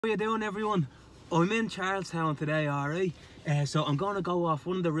How you doing, everyone? I'm in Charlestown today, alright? So I'm going to go off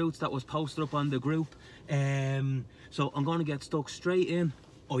one of the routes that was posted up on the group. So I'm going to get stuck straight in.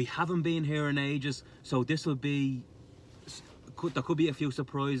 I haven't been here in ages, so this will be... there could be a few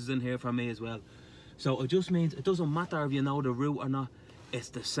surprises in here for me as well. So it just means it doesn't matter if you know the route or not. It's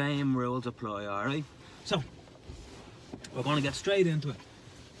the same rules apply, alright? So we're going to get straight into it.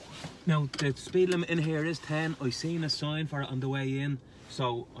 Now, the speed limit in here is 10. I seen a sign for it on the way in.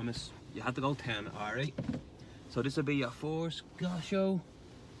 So you have to go 10, alright? So this will be your first go.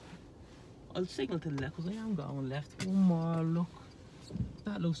 I'll signal to the left because I am going left. One more look.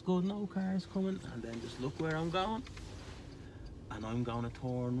 That looks good, no cars coming. And then just look where I'm going. And I'm going to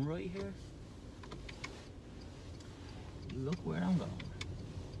turn right here. Look where I'm going.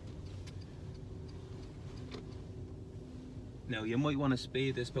 Now you might want to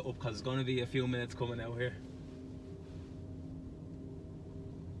speed this bit up because it's going to be a few minutes coming out here.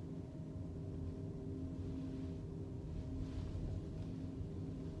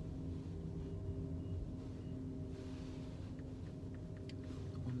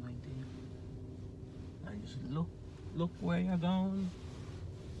 And just look where you're going.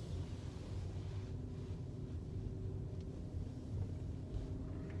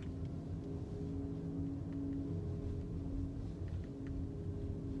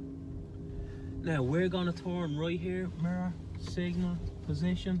 Now we're gonna turn right here, mirror, signal,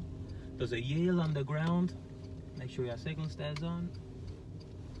 position. There's a yield on the ground. Make sure your signal stays on.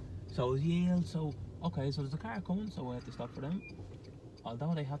 So yield, so okay, so there's a car coming, so we have to stop for them.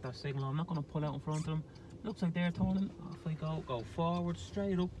 Although they have their signal, I'm not gonna pull out in front of them. Looks like they're turning. Off I go. Go forward,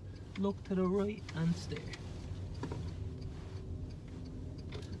 straight up, look to the right and steer.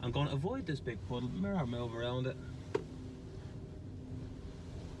 I'm gonna avoid this big puddle, mirror move around it.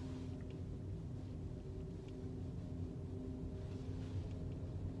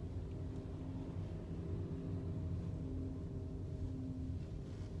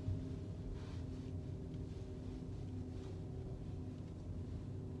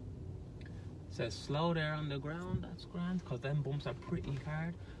 Says slow there on the ground, that's grand, because them bumps are pretty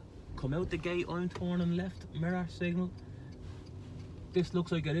hard. Come out the gate, I'm turning left, mirror signal. This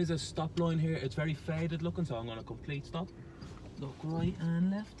looks like it is a stop line here. It's very faded looking, so I'm going to complete stop. Look right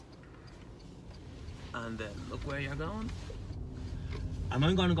and left. And then look where you're going. And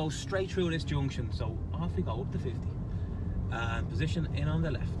I'm going to go straight through this junction, so off we go up to 50. And position in on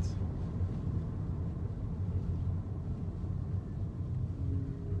the left.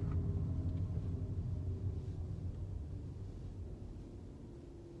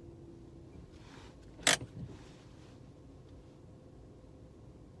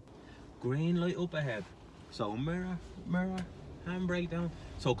 Green light up ahead, so mirror, handbrake down.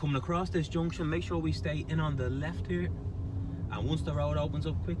 So coming across this junction, make sure we stay in on the left here, and once the road opens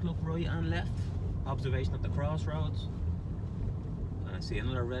up, quick look right and left. Observation at the crossroads, and I see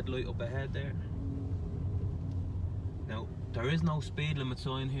another red light up ahead there. Now there is no speed limit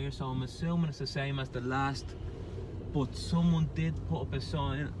sign here, so I'm assuming it's the same as the last, but someone did put up a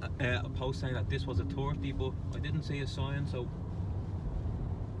sign, a post saying that this was a 30, but I didn't see a sign, so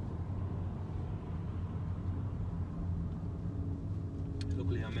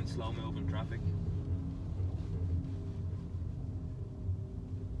luckily I'm in slow moving traffic.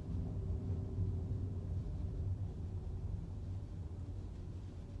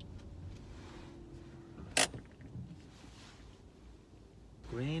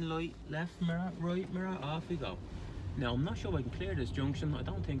 Green light, left mirror, right mirror, off we go. Now I'm not sure I can clear this junction. I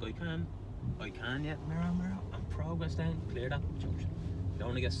don't think I can. I can yet. Mirror, and progress then, clear that junction. You don't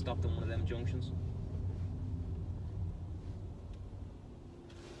want to get stopped in one of them junctions.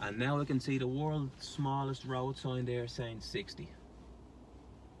 And now I can see the world's smallest road sign there saying 60.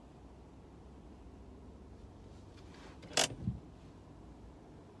 I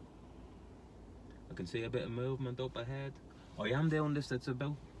can see a bit of movement up ahead. I am doing this, it's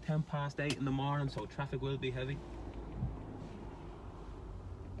about 10 past 8 in the morning, so traffic will be heavy.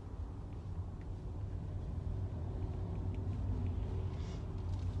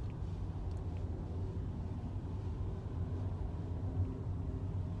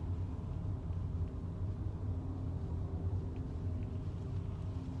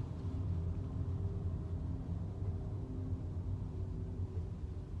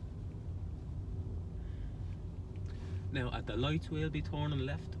 Now at the lights we'll be turning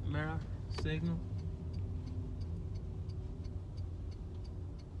left, mirror, signal.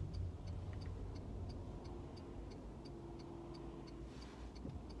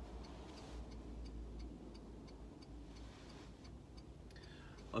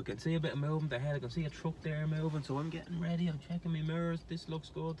 I can see a bit of movement ahead. I can see a truck there moving, so I'm getting ready. I'm checking my mirrors. This looks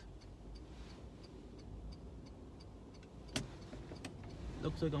good.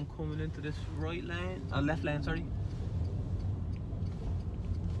 Looks like I'm coming into this right lane, left lane, sorry.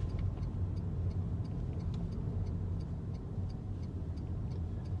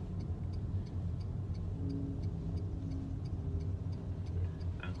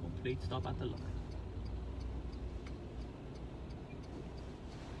 And complete stop at the light.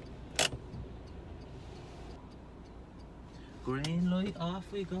 Green light, off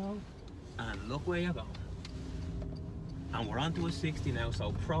we go, and look where you're going. And we're on to a 60 now,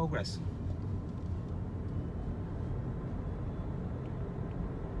 so progress.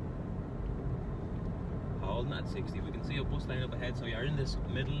 Holding at 60, we can see a bus lane up ahead, so you're in this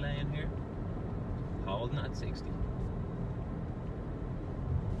middle lane here. Holding at 60.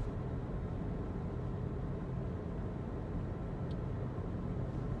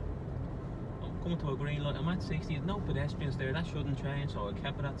 Coming to a green light, I'm at 60, there's no pedestrians there, that shouldn't change, so I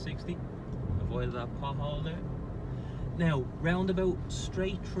kept it at 60. Avoided that pothole there. Now, roundabout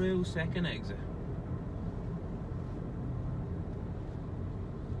straight through second exit.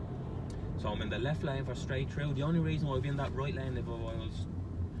 So I'm in the left lane for straight through. The only reason why I'd be in that right lane if I was...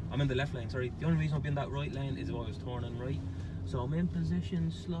 I'm in the left lane, sorry. The only reason I'd be in that right lane is if I was turning right. So I'm in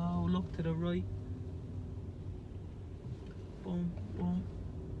position, slow, look to the right. Boom, boom.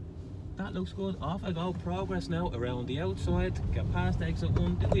 That looks good. Off I go. Progress now around the outside. Get past exit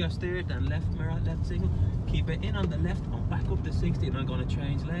 1. Do your steer, then left mirror, left signal. Keep it in on the left and back up to 60. And I'm going to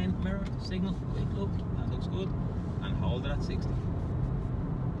change lane, mirror, signal, quick look. That looks good. And hold it at 60.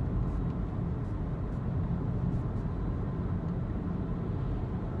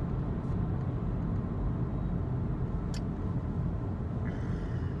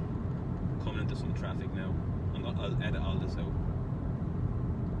 Coming into some traffic now. I'll edit all this out.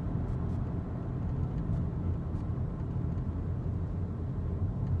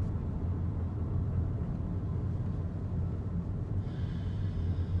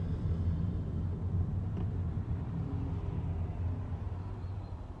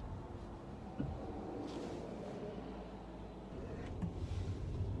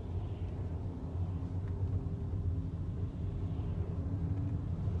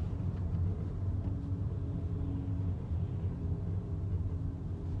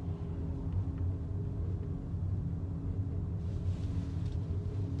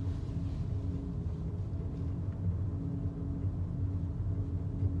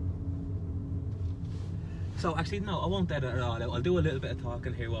 So actually no, I won't edit it all out. I'll do a little bit of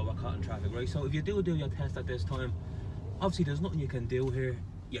talking here while we're caught in traffic, right? So if you do your test at this time, obviously there's nothing you can do here.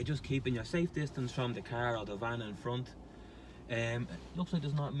 You're just keeping your safe distance from the car or the van in front. It looks like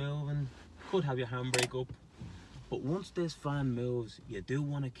there's not moving. Could have your handbrake up. But once this van moves, you do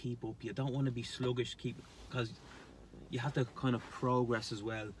want to keep up. You don't want to be sluggish, because you have to kind of progress as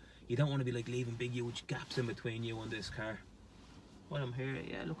well. You don't want to be like leaving big huge gaps in between you and this car. While I'm here,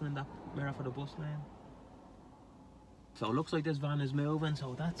 yeah, looking in that mirror for the bus lane. So it looks like this van is moving,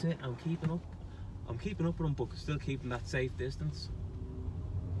 so that's it. I'm keeping up with them, but still keeping that safe distance.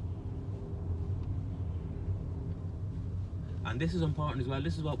 And this is important as well.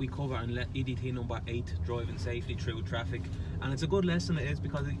 This is what we cover in EDT number 8, driving safely through traffic. And it's a good lesson, it is,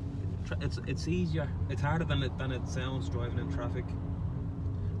 because it's easier. It's harder than it sounds driving in traffic.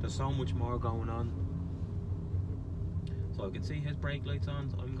 There's so much more going on. So I can see his brake lights on,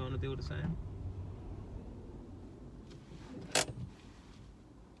 so I'm going to do the same.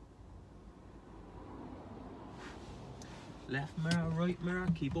 Left mirror, right mirror,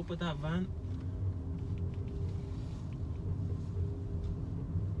 keep up with that van.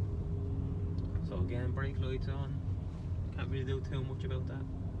 So again, brake lights on. Can't really do too much about that.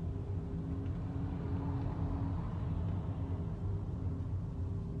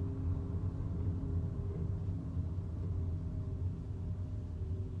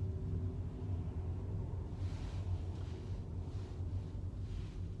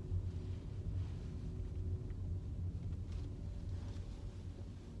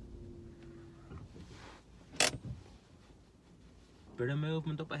 Bit of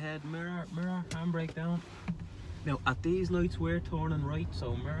movement up ahead, mirror, handbrake down. Now at these lights we're turning right,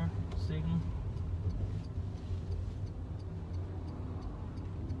 so mirror, signal.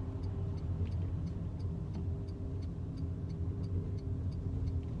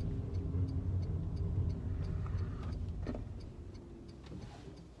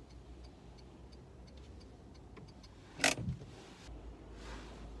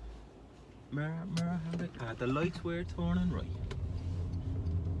 Mirror, handbrake. At the lights we're turning right.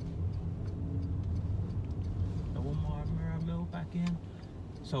 Back in.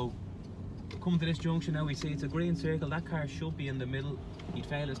 So come to this junction now, we see it's a green circle. That car should be in the middle. He'd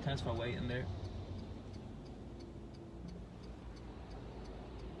fail his test for waiting there.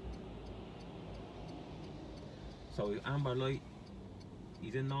 So amber light,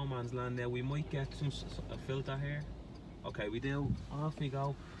 he's in no man's land now. We might get a filter here. Okay, we do. Off we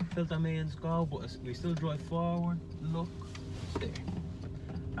go. Filter means go, but we still drive forward. Look, stay,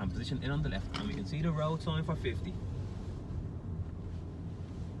 and position in on the left, and we can see the road sign for 50.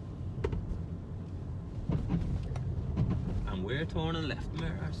 And we're turning left.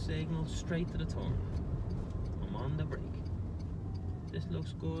 Mirror signal straight to the turn. I'm on the brake. This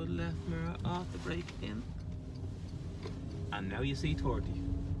looks good. Left mirror off the brake in. And now you see 30.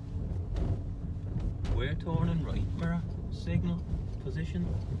 We're turning right. Mirror signal position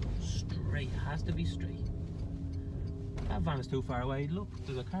straight. Has to be straight. That van is too far away. Look,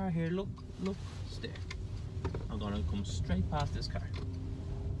 there's a car here. Look, look, stay. I'm gonna come straight past this car.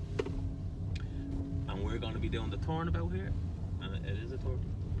 And we're gonna be doing the turnabout here. And it is a 30.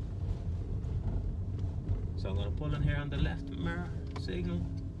 So I'm gonna pull in here on the left mirror signal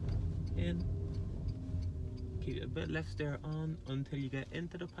in. Keep it a bit left steer on until you get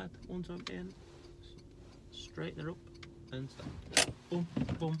into the path. Once I'm in, straighten it up and stop. Boom,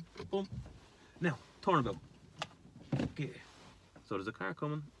 boom, boom. Now, turnabout. Okay. So there's a car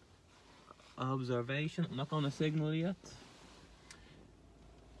coming. Observation. I'm not going to signal yet.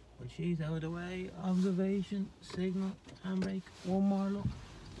 When she's out of the way, observation, signal, handbrake. One more look.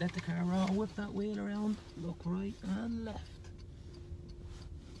 Let the car roll. Whip that wheel around. Look right and left.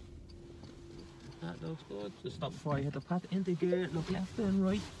 That looks good. Just stop before you hit the path. Into gear. Look left and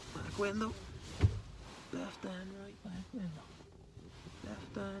right. Back window. Left and right. Back window.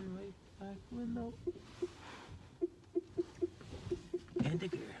 Left and right. Back window. Into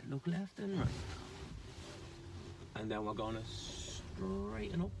gear. Look left and right. And then we're gonna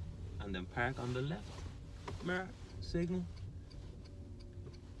straighten up and then park on the left. Mirror. Signal.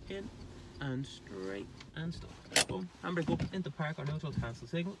 In and straight and stop. Boom. Handbrake up into park or neutral cancel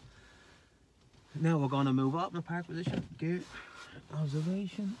signal. Now we're going to move up in the park position. Gear,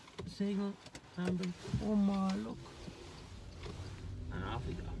 observation, signal, handbrake, one more look, and off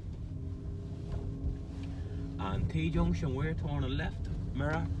we go. On T junction, we're turning left,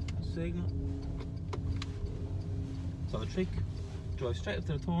 mirror, signal. So the trick, drive straight up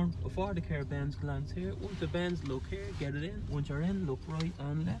to the turn before the car bends, glance here. Once the bends, look here, get it in. Once you're in, look right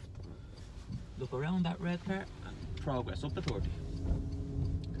and left. Look around that red car and progress up to 30.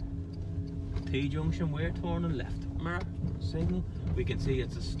 T junction, we're turning left. Mirror, signal. We can see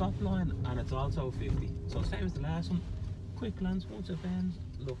it's a stop line and it's also 50. So same as the last one. Quick glance, once it bends,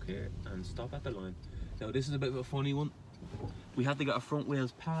 look here and stop at the line. Now this is a bit of a funny one. We have to get our front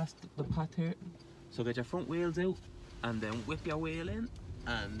wheels past the path here. So get your front wheels out and then whip your wheel in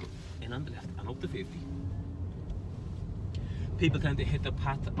and in on the left and up to 50. People tend to hit the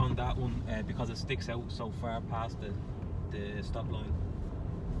path on that one because it sticks out so far past the stop line.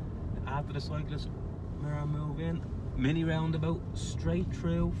 After the cyclist, mirror move in, mini roundabout, straight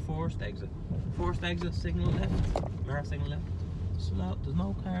through, forced exit. Forced exit, signal left, mirror signal left. Slow, there's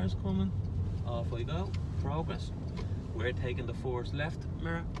no cars coming. Off we go, progress. We're taking the forced left,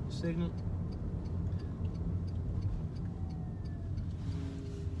 mirror signal.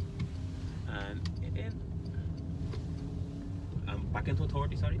 And in. And back into a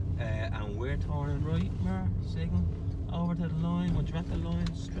 30, sorry. And we're turning right, mirror signal. Over to the line, once you're at the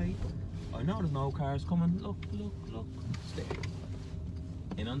line, straight. I know there's no cars coming. Look, look, look. Stay.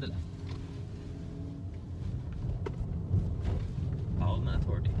 In on the left. Holding at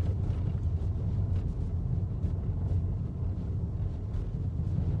 30.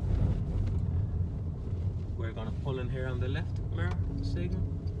 We're gonna pull in here on the left, mirror, signal.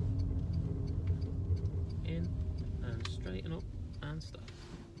 In and straighten up and stop.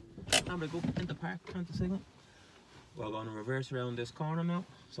 And we go into park, cancel signal. We're going to reverse around this corner now.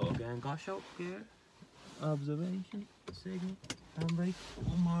 So again, gosh out, gear, observation, signal, handbrake,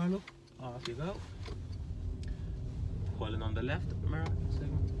 one more look, off you go. Pulling on the left, mirror,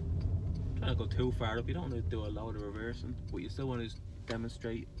 signal. Trying to go too far up, you don't want to do a load of reversing, but you still want to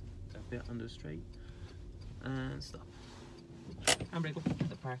demonstrate a bit on the straight. And stop. Handbrake up,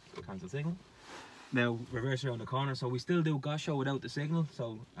 the park, cancel signal. Now reverse around the corner, so we still do gosh out without the signal.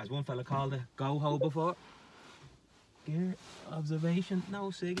 So as one fella called it, go ho before. Gear, observation, no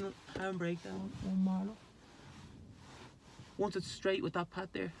signal, handbrake down, one more look. Once it's straight with that path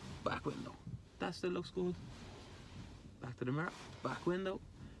there, back window. That still looks good. Back to the mirror, back window.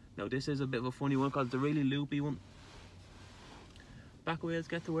 Now this is a bit of a funny one because it's a really loopy one. Back wheels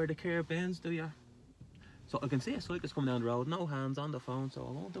get to where the car bends, do ya? So I can see a cyclist coming down the road, no hands on the phone, so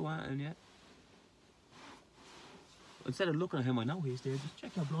I won't do anything yet. Instead of looking at him, I know he's there, just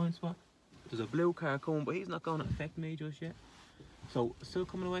check your blind spot. There's a blue car coming, but he's not going to affect me just yet. So, still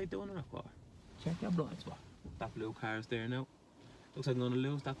coming away doing another quarter. Check your blind spot. That blue car is there now. Looks like I'm going to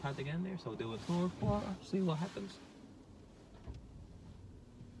lose that pad again there, so do a third quarter, see what happens.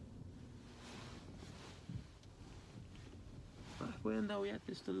 Back window, yeah,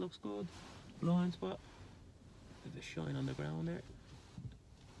 this still looks good. Blind spot. There's a shine on the ground there.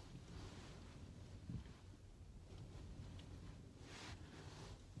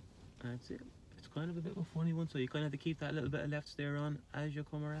 That's it. It's kind of a bit of a funny one, so you kind of have to keep that little bit of left steer on as you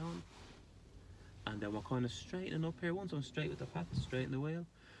come around. And then we're kind of straightening up here. Once I'm straight with the path, straighten the wheel.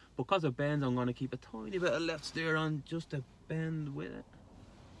 Because it bends, I'm going to keep a tiny bit of left steer on just to bend with it.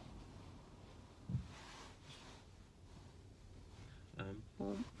 And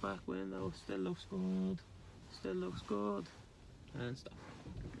boom, back window, still looks good. Still looks good. And stop.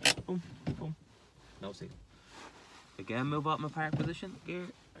 Boom, boom. No signal. Again, move up my park position. Gear,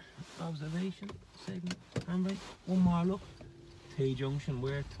 observation, signal, handbrake. One more look. T-junction,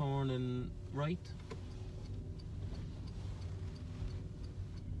 we're turning right.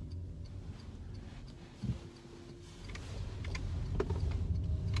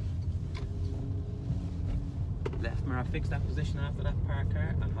 Left mirror, fix that position after that parked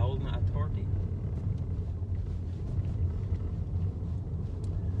car and holding it at 30.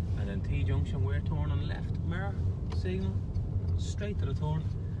 And then T-junction, we're turning left mirror, signal, straight to the turn.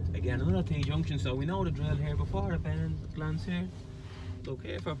 Again, another T-junction, so we know the drill here. Before the bend, glance here. Look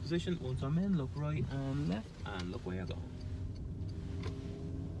here for position. Once I'm in, look right and left, and look where you're going.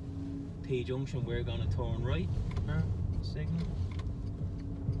 T-junction, we're going to turn right, signal.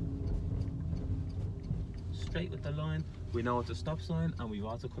 Straight with the line. We know it's a stop sign, and we've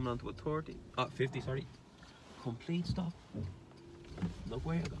also come onto a 50, sorry. Complete stop. Look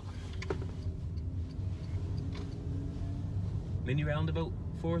where you're going. Mini roundabout,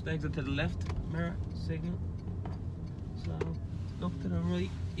 forced exit to the left, mirror, signal. So, look to the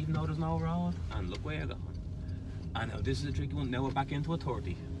right, even though there's no road, and look where you're going. And now this is a tricky one, now we're back into a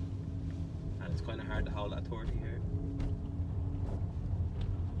 30. And it's kind of hard to hold that 30 here.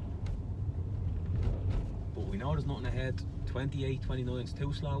 But we know there's nothing ahead, 28, 29, it's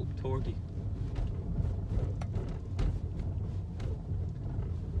too slow, 30.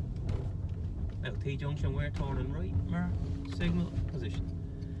 Now T-junction, we're turning right, mirror, signal, position.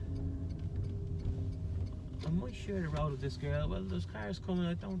 I might share the road with this girl. Well, there's cars coming,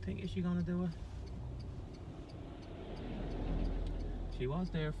 I don't think, is she gonna do it? She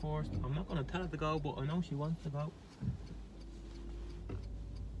was there first. I'm not gonna tell her to go, but I know she wants to go.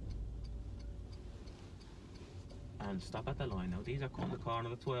 And stop at the line now. These are cutting the corner,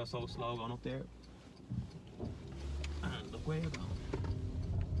 that's why I'm so slow going up there. And look where you're going.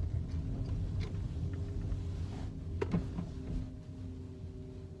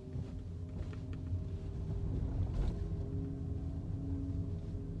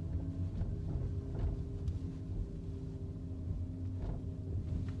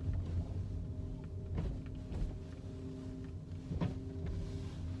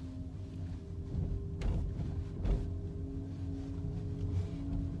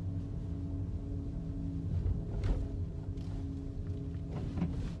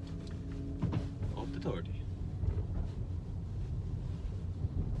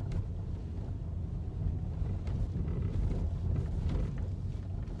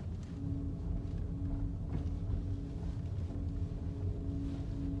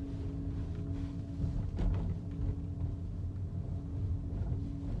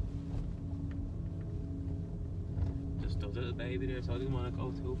 Little baby there, so I didn't want to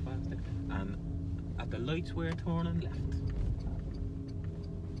go too fast. And at the lights we're turning left.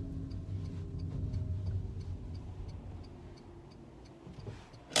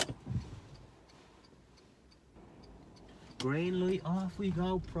 Green light, off we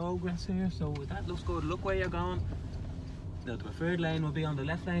go, progress here. So that looks good, look where you're going. Now the preferred lane will be on the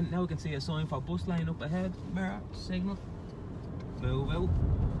left lane. Now we can see a sign for bus lane up ahead. Mirror, signal, move out,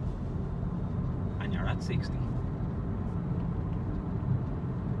 and you're at 60.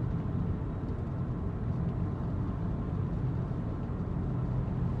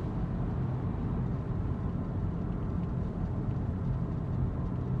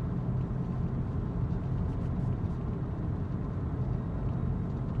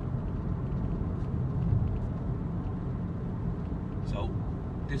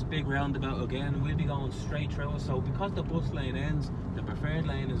 This big roundabout again, we'll be going straight through it. So because the bus lane ends, the preferred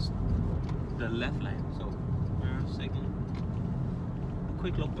lane is the left lane. So signal,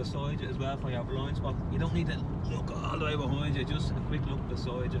 quick look beside you as well for your blind spot. You don't need to look all the way behind you, just a quick look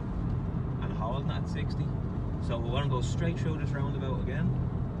beside you. And holding at 60. So we're going to go straight through this roundabout again.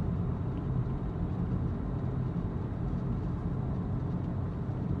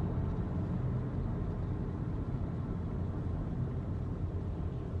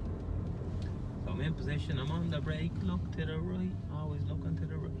 So I'm in position, I'm on the brake, look to the right, always looking to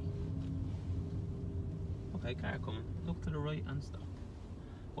the right. Okay, car coming, look to the right and stop.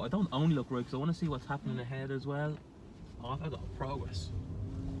 But I don't only look right because I want to see what's happening ahead as well. Oh, I got progress.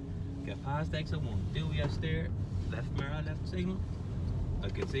 Get past exit 1, do your steer, left mirror, left signal. I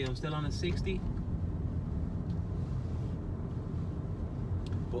can see I'm still on a 60.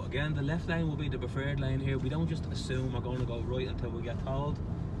 But again, the left lane will be the preferred lane here. We don't just assume we're going to go right until we get told.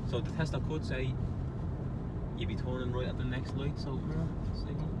 So the tester could say you'd be turning right at the next light, so mirror,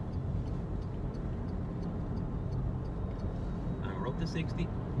 signal. And we're up to 60.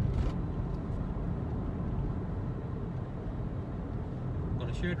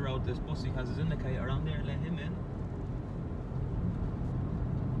 Share the road, this bus has his indicator on there, let him in.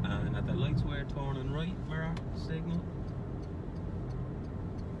 And at the lights we're turning right, mirror, signal.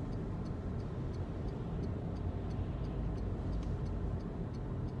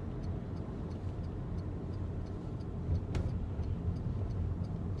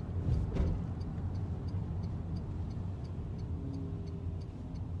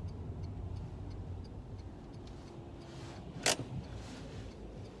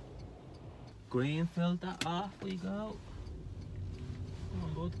 Green filter off we go. Come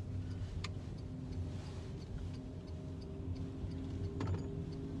on, bud.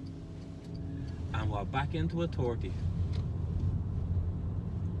 And we're back into a 30.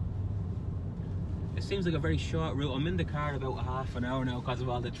 It seems like a very short route. I'm in the car about half an hour now because of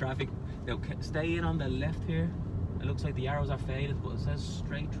all the traffic. Now stay in on the left here. It looks like the arrows are faded, but it says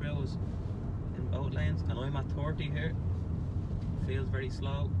straight through us in both lanes. And I'm at 30 here. Feels very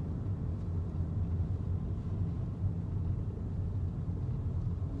slow.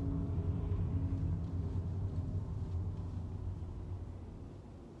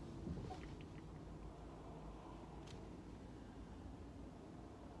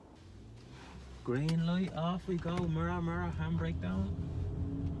 Green light, off we go, mirror, mirror, handbrake down.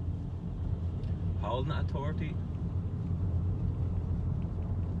 Holding at 30.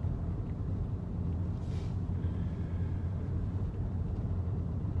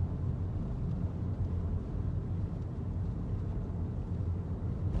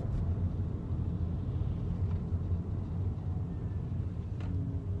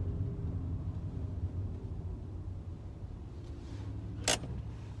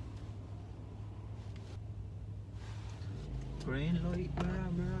 Green light,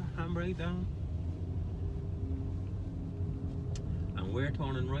 mirror, mirror, handbrake down. And we're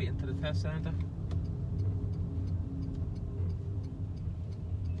turning right into the test centre.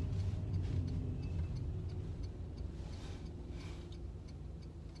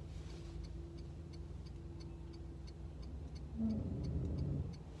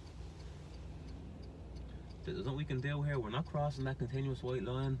 There's nothing we can do here, we're not crossing that continuous white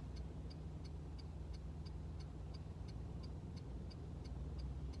line.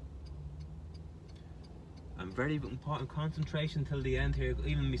 And very important concentration till the end here.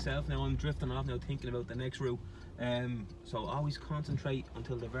 Even myself now, I'm drifting off now thinking about the next route. So always concentrate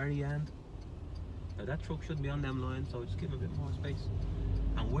until the very end. Now that truck shouldn't be on them lines, so just give him a bit more space.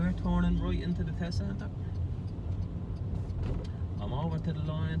 And we're turning right into the test centre. I'm over to the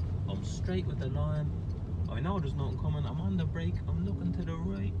line, I'm straight with the line. I know there's nothing coming, I'm on the brake, I'm looking to the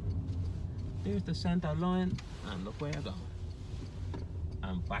right. There's the centre line, and look where I'm going.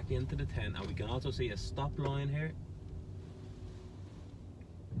 And back into the 10, and we can also see a stop line here.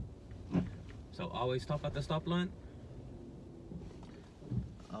 So always stop at the stop line.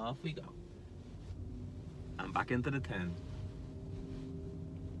 Off we go. And back into the 10.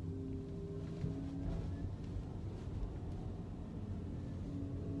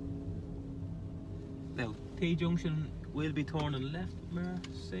 Now T-junction will be turning left, mirror,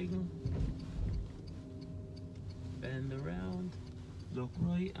 signal. Bend around. Look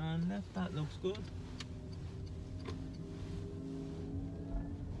right and left, that looks good.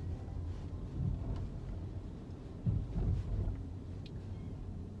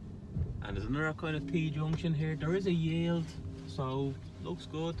 And there's another kind of T-junction here. There is a yield, so looks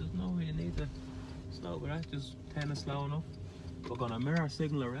good. There's no real need to slow with that, just 10 is slow enough. We're gonna mirror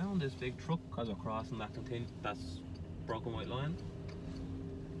signal around this big truck because we're crossing that's broken white line.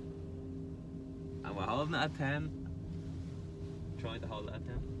 And we're holding it at 10. Trying to hold that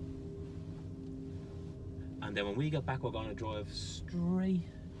 10. and then when we get back we're going to drive straight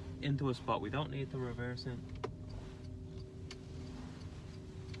into a spot. We don't need to reverse in,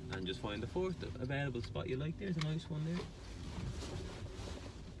 and just find the first available spot you like. There's a nice one there,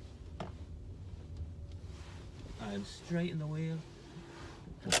 and straighten the wheel.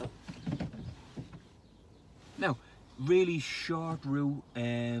 Now, really short route,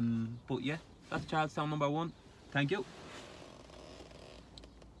 but yeah, that's Charlestown number 1. Thank you.